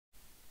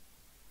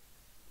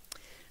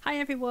Hi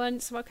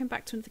everyone, so welcome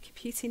back to another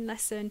computing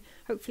lesson.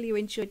 Hopefully you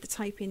enjoyed the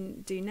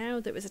typing do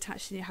now that was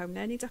attached in your home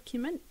learning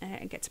document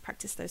and get to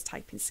practice those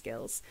typing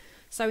skills.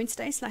 So in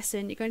today's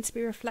lesson you're going to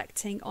be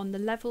reflecting on the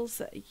levels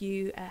that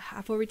you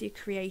have already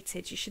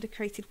created. You should have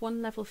created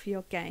one level for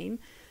your game.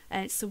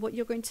 So what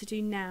you're going to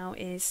do now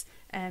is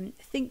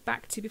think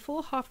back to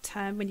before half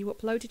term when you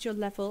uploaded your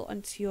level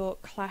onto your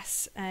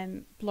class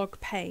blog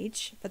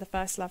page for the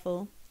first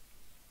level,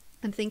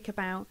 and think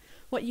about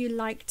what you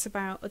liked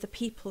about other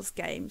people's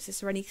games.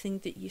 Is there anything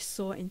that you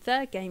saw in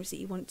their games that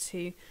you want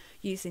to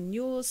use in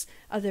yours?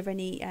 Are there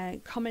any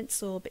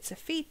comments or bits of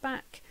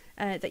feedback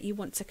that you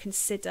want to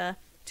consider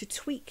to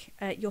tweak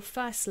your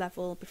first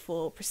level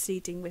before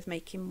proceeding with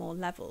making more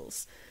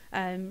levels?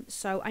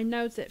 So I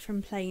know that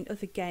from playing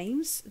other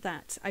games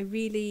that I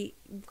really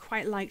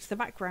quite liked the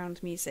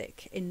background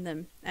music in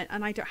them,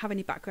 and I don't have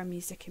any background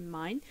music in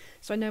mine,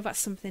 so I know that's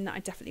something that I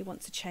definitely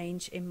want to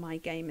change in my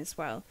game as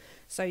well.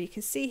 So you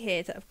can see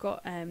here that I've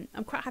got I'm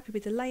quite happy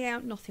with the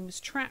layout. Nothing was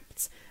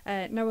trapped,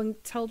 no one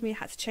told me I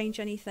had to change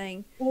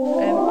anything.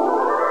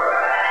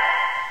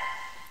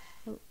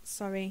 Oh,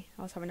 sorry,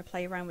 I was having to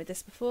play around with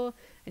this before,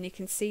 and you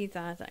can see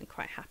there that I'm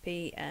quite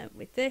happy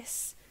with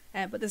this,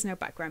 but there's no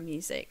background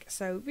music,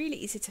 so really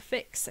easy to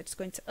fix. I just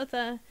go into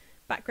other,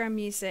 background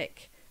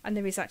music, and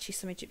there is actually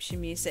some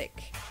Egyptian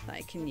music that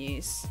I can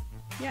use.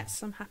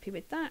 Yes, I'm happy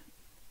with that,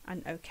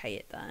 and okay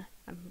it there.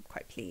 I'm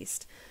quite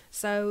pleased.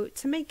 So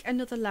to make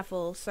another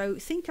level, so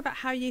think about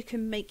how you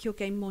can make your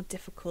game more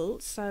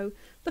difficult. So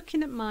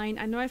looking at mine,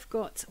 I know I've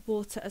got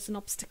water as an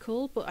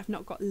obstacle, but I've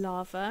not got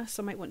lava,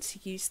 so I might want to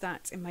use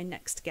that in my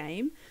next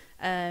game.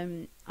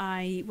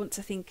 I want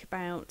to think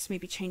about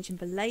maybe changing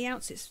the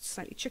layout so it's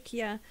slightly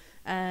trickier,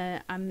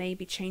 and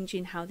maybe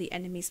changing how the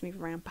enemies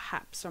move around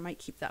perhaps, so I might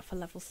keep that for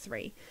level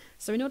 3.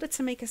 So in order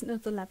to make us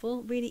another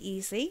level, really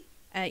easy,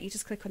 you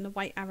just click on the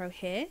white arrow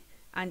here,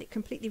 and it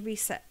completely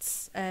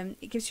resets.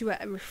 It gives you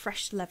a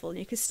refreshed level, and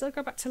you can still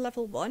go back to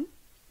level 1.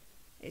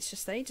 It's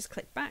just there, you just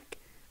click back,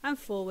 and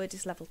forward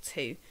is level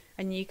 2,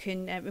 and you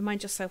can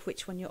remind yourself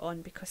which one you're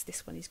on, because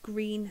this one is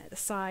green at the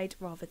side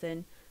rather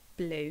than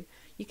blue.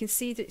 You can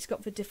see that it's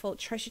got the default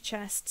treasure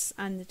chests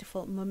and the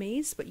default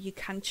mummies, but you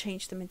can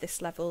change them in this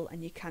level,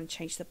 and you can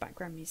change the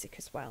background music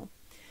as well.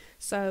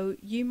 So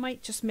you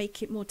might just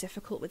make it more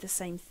difficult with the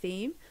same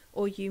theme,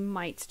 or you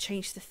might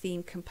change the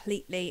theme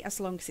completely as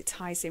long as it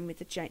ties in with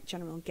the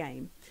general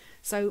game.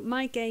 So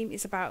my game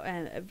is about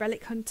a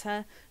relic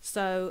hunter,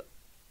 so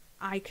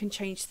I can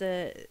change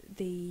the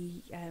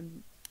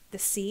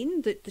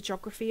scene, the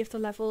geography of the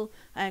level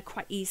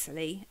quite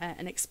easily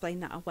and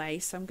explain that away.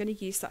 So I'm going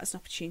to use that as an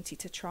opportunity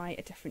to try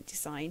a different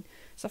design.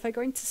 So if I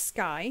go into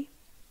Sky,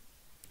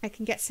 I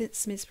can get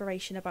some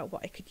inspiration about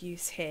what I could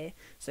use here.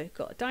 So we've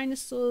got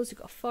dinosaurs, we've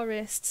got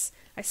forests.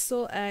 I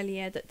saw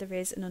earlier that there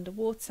is an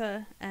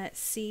underwater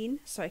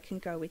scene, so I can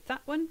go with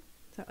that one,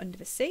 so under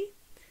the sea,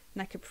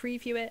 and I can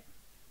preview it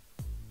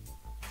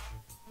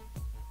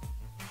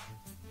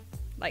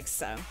like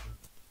so.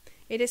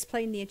 It is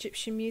playing the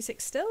Egyptian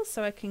music still,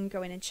 so I can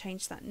go in and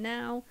change that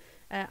now.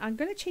 I'm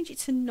going to change it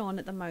to none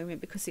at the moment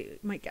because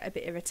it might get a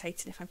bit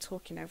irritating if I'm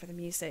talking over the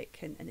music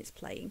and it's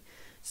playing.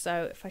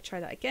 So if I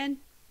try that again,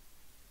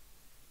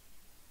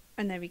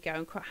 and there we go,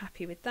 I'm quite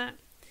happy with that.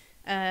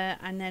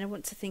 And then I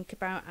want to think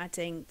about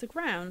adding the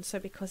ground. So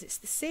because it's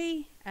the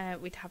sea,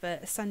 we'd have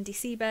a sandy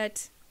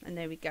seabed, and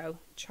there we go.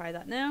 Try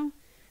that now,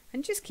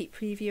 and just keep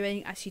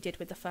previewing as you did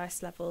with the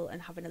first level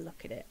and having a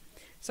look at it.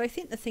 So I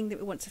think the thing that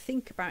we want to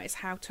think about is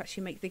how to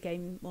actually make the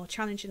game more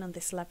challenging on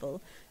this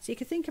level. So you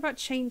can think about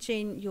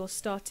changing your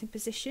starting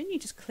position. You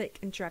just click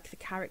and drag the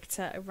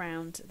character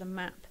around the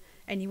map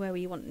anywhere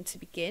where you want them to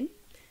begin.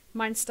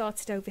 Mine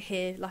started over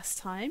here last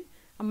time.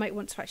 I might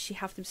want to actually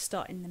have them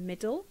start in the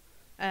middle,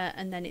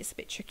 and then it's a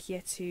bit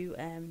trickier to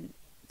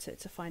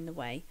find the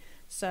way.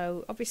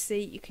 So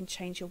obviously you can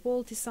change your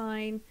wall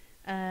design,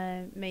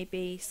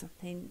 maybe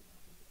something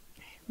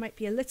might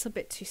be a little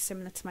bit too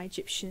similar to my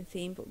Egyptian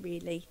theme, but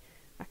really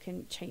I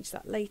can change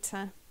that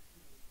later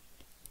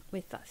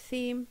with that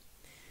theme,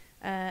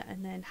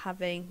 and then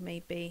having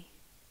maybe,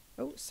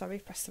 oh sorry,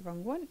 pressed the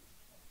wrong one.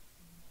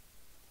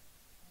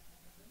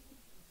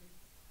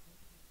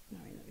 No,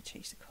 let me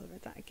change the colour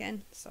of that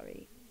again,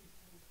 sorry.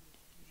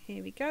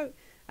 Here we go,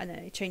 and then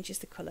it changes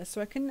the colour,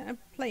 so I can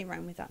play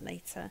around with that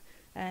later.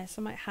 So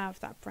I might have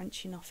that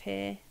branching off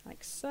here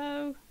like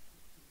so.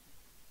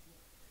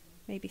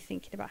 Maybe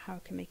thinking about how I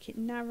can make it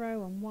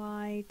narrow and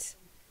wide.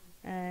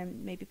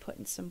 Maybe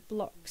putting some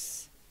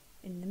blocks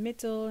in the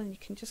middle, and you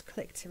can just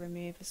click to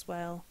remove as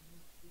well.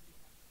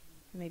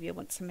 Maybe I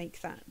want to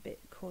make that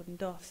bit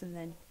cordoned off, and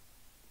then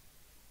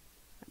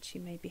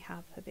actually maybe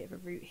have a bit of a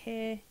route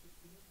here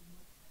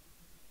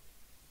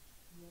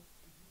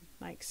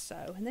like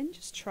so, and then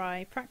just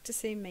try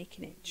practicing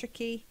making it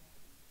tricky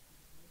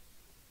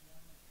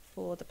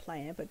for the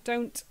player, but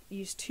don't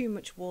use too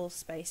much wall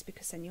space,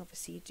 because then you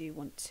obviously do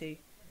want to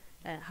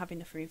have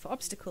enough room for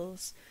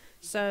obstacles.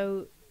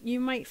 So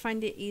you might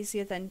find it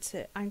easier then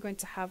to, I'm going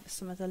to have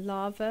some of the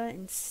lava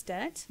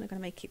instead, and I'm going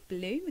to make it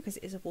blue because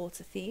it is a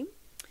water theme.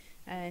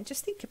 And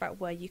just think about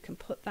where you can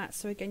put that,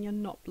 so again you're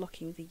not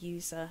blocking the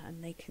user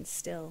and they can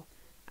still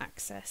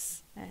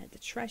access the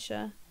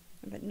treasure,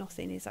 but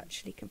nothing is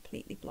actually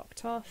completely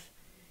blocked off.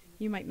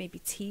 You might maybe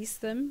tease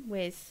them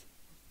with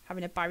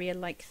having a barrier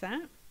like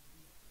that,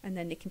 and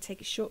then they can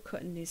take a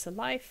shortcut and lose a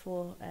life,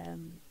 or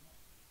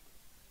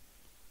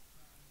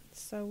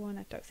so on.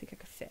 I don't think I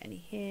could fit any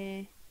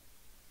here.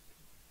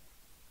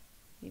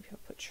 Maybe I'll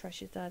put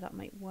treasure there, that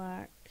might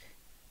work.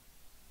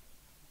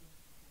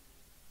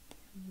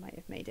 Might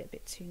have made it a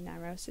bit too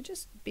narrow, so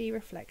just be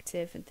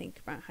reflective and think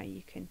about how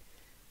you can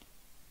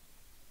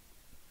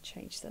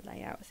change the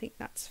layout. I think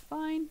that's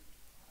fine.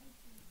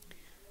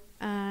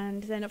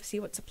 And then obviously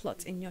you want to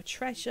plot in your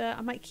treasure.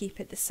 I might keep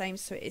it the same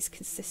so it is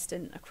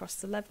consistent across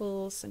the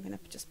levels. So I'm going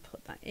to just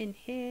put that in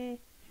here.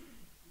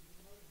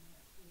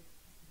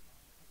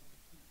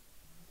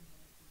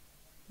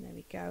 There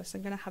we go. So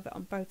I'm going to have it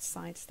on both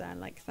sides there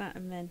like that,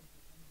 and then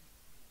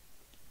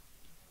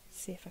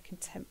see if I can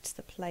tempt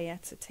the player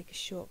to take a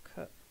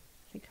shortcut.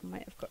 I think I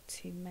might have got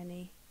too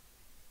many.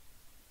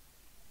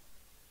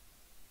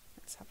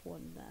 Let's have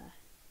one there.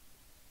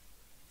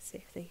 See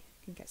if they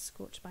can get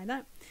scorched by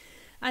that.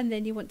 And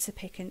then you want to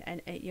pick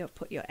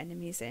put your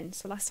enemies in.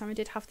 So last time I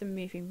did have them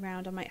moving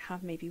around. I might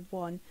have maybe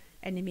one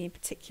enemy in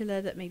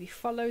particular that maybe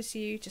follows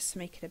you, just to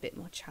make it a bit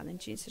more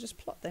challenging. So just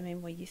plot them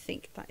in where you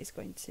think that is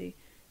going to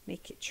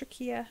make it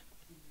trickier.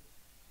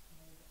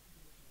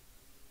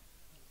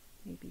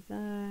 Maybe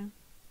there.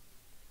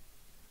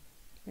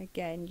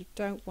 Again, you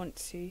don't want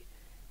to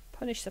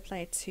punish the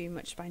player too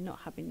much by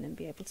not having them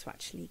be able to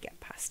actually get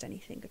past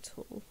anything at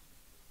all.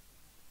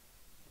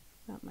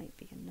 That might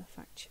be enough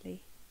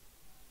actually.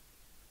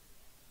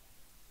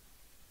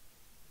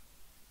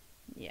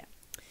 Yeah.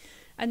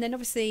 And then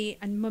obviously,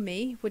 and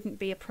mummy wouldn't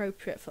be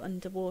appropriate for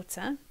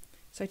underwater,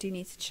 so I do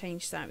need to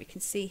change that. We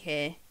can see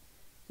here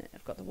that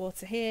I've got the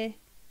water here.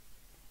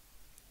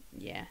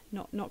 Yeah,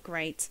 not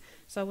great.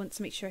 So I want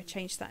to make sure I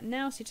change that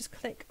now. So you just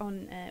click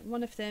on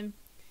one of them,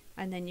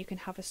 and then you can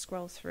have a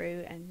scroll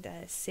through and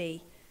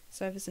see.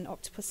 So there's an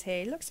octopus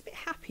here. It looks a bit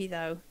happy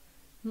though.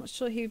 I'm not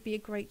sure he would be a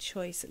great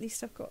choice. At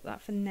least I've got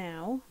that for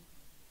now.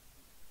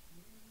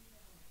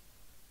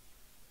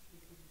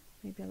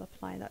 Maybe I'll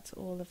apply that to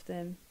all of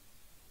them.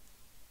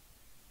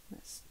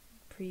 Let's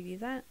preview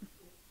that.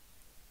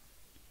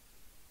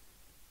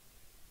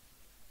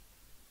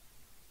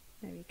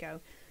 There we go.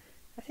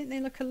 I think they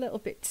look a little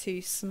bit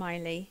too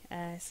smiley.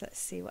 So let's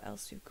see what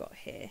else we've got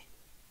here.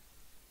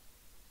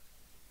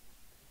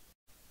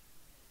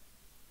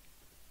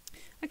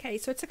 Okay,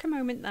 so I took a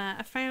moment there.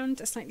 I found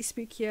a slightly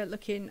spookier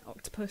looking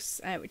octopus,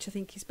 which I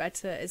think is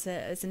better as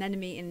an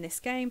enemy in this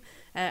game.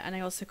 And I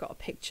also got a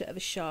picture of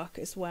a shark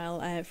as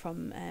well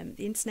from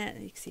the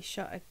internet. You can see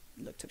shark. I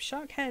looked up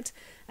shark head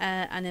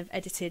and I've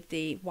edited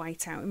the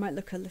white out. It might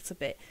look a little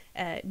bit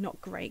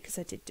not great because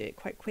I did do it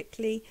quite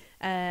quickly.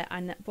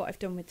 And what I've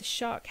done with the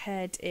shark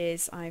head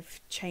is I've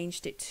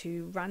changed it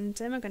to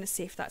random. I'm going to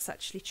see if that's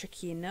actually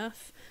tricky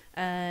enough.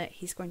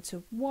 He's going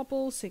to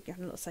wobble, so it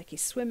kind of looks like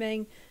he's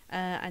swimming,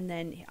 and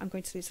then I'm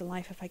going to lose a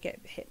life if I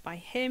get hit by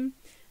him.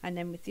 And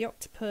then with the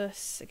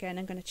octopus, again,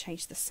 I'm going to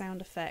change the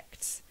sound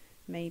effects.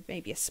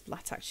 Maybe a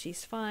splat actually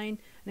is fine.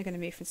 And I'm going to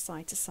move from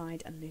side to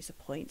side and lose a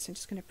point. So I'm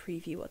just going to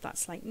preview what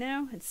that's like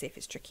now and see if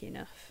it's tricky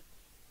enough.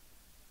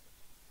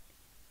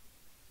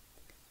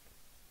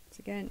 So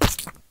again,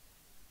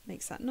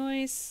 makes that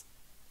noise.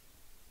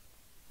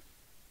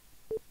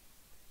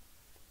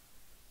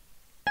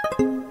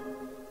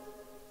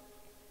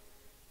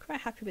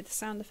 Quite happy with the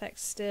sound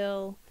effects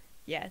still.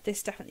 Yeah,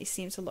 this definitely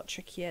seems a lot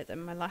trickier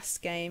than my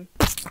last game.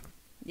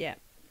 Yeah,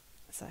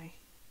 as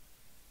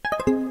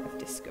I've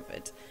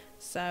discovered.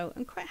 So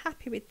I'm quite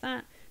happy with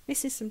that.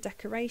 Missing some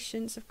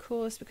decorations, of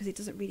course, because it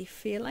doesn't really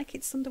feel like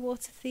it's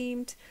underwater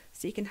themed.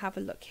 So you can have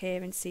a look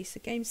here and see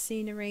some game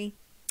scenery.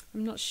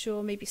 I'm not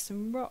sure, maybe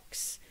some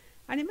rocks.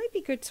 And it might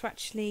be good to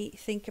actually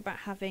think about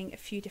having a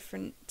few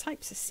different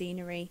types of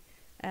scenery.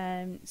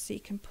 So you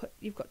can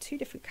you've got two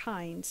different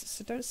kinds,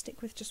 so don't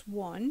stick with just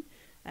one.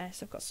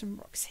 So I've got some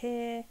rocks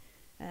here.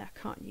 I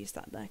can't use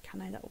that there,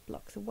 can I? That will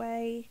block the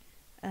way.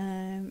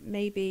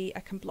 Maybe I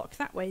can block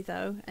that way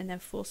though, and then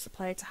force the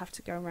player to have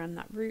to go around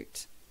that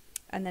route.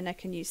 And then I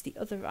can use the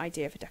other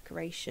idea of a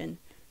decoration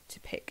to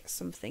pick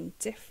something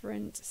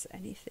different. So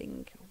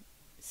anything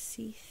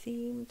sea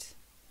themed.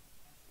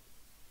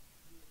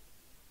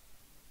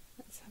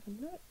 Let's have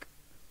a look.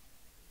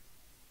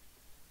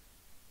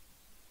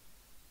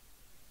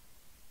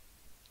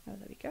 Oh,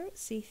 there we go,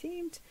 sea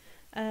themed.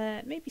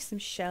 Maybe some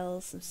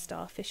shells, some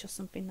starfish or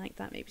something like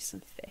that, maybe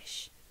some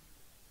fish.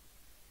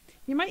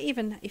 You might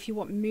even, if you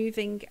want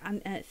moving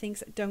and things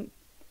that don't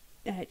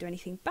do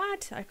anything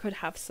bad, I could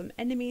have some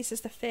enemies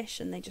as the fish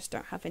and they just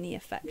don't have any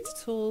effect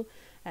at all.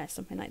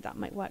 Something like that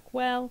might work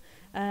well.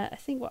 I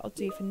think what I'll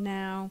do for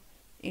now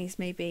is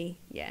maybe,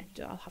 yeah,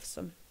 I'll have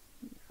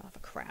a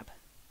crab.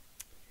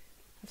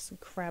 Have some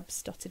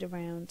crabs dotted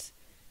around.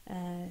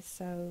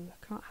 So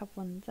I can't have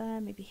one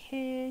there, maybe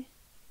here.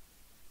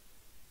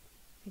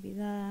 Maybe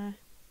there.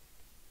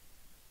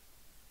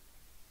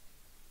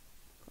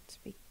 Got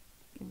to be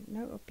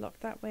No, I'll block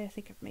that way. I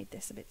think I've made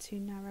this a bit too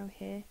narrow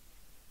here.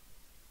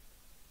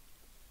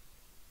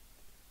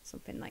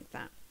 Something like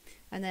that.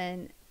 And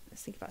then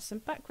let's think about some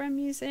background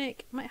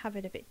music. Might have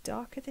it a bit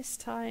darker this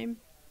time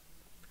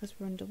because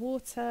we're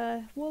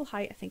underwater. Wall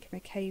height I think I'm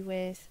okay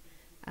with,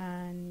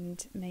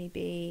 and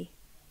maybe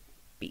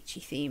beachy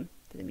theme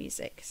for the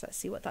music. So let's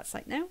see what that's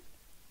like now.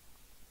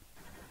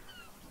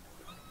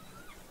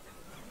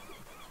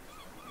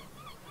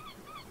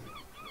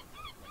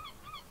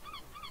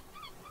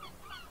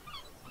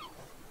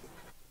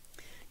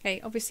 Okay,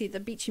 obviously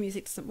the beachy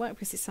music doesn't work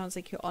because it sounds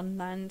like you're on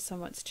land, so I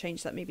want to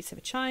change that maybe to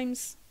the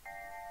chimes.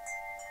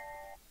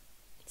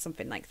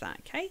 Something like that,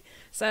 okay?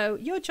 So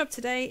your job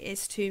today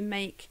is to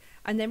make,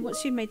 and then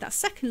once you've made that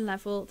second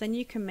level, then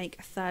you can make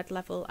a third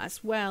level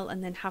as well,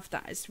 and then have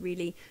that as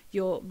really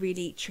your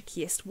really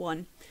trickiest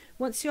one.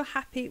 Once you're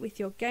happy with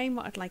your game,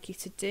 what I'd like you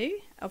to do,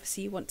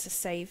 obviously you want to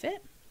save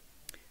it.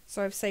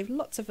 So I've saved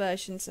lots of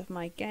versions of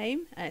my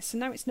game. So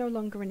now it's no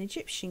longer an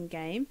Egyptian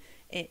game.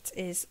 It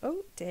is,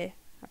 oh dear,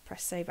 I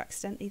pressed save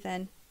accidentally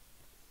then.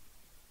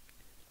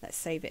 Let's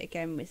save it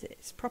again with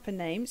its proper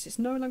name. So it's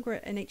no longer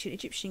an ancient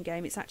Egyptian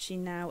game, it's actually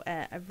now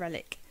a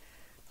Relic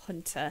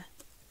Hunter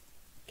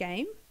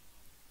game.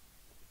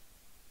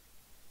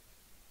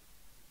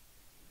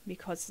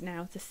 Because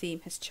now the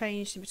theme has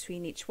changed in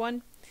between each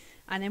one.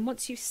 And then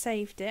once you've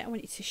saved it, I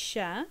want you to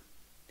share.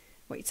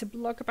 I want you to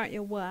blog about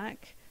your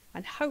work.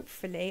 And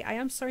hopefully, I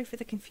am sorry for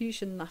the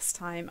confusion last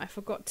time, I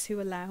forgot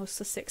to allow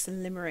Sussex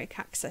and Limerick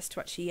access to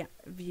actually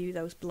view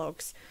those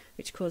blogs,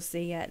 which caused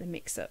the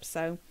mix-up.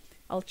 So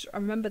I'll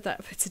remember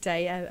that for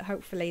today.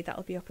 Hopefully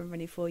that'll be up and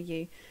running for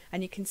you.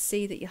 And you can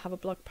see that you have a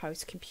blog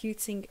post,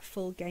 computing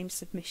full game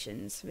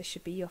submissions. So this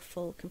should be your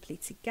full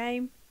completed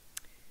game.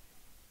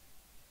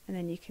 And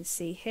then you can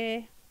see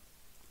here,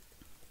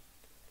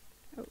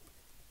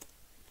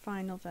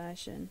 final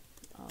version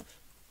of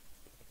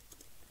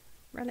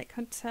Relic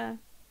Hunter.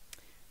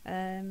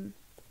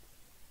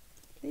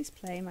 Please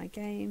play my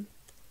game.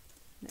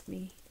 Let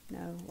me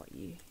know what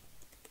you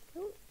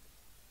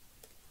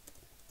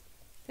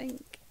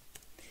think.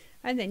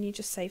 And then you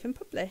just save and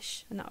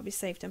publish, and that will be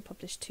saved and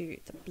published to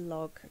the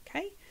blog.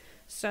 Okay,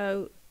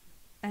 so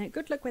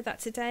good luck with that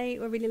today.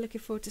 We're really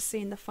looking forward to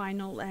seeing the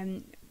final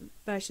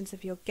versions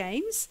of your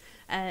games.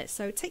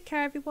 So take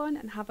care everyone,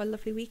 and have a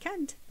lovely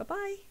weekend. Bye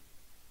bye.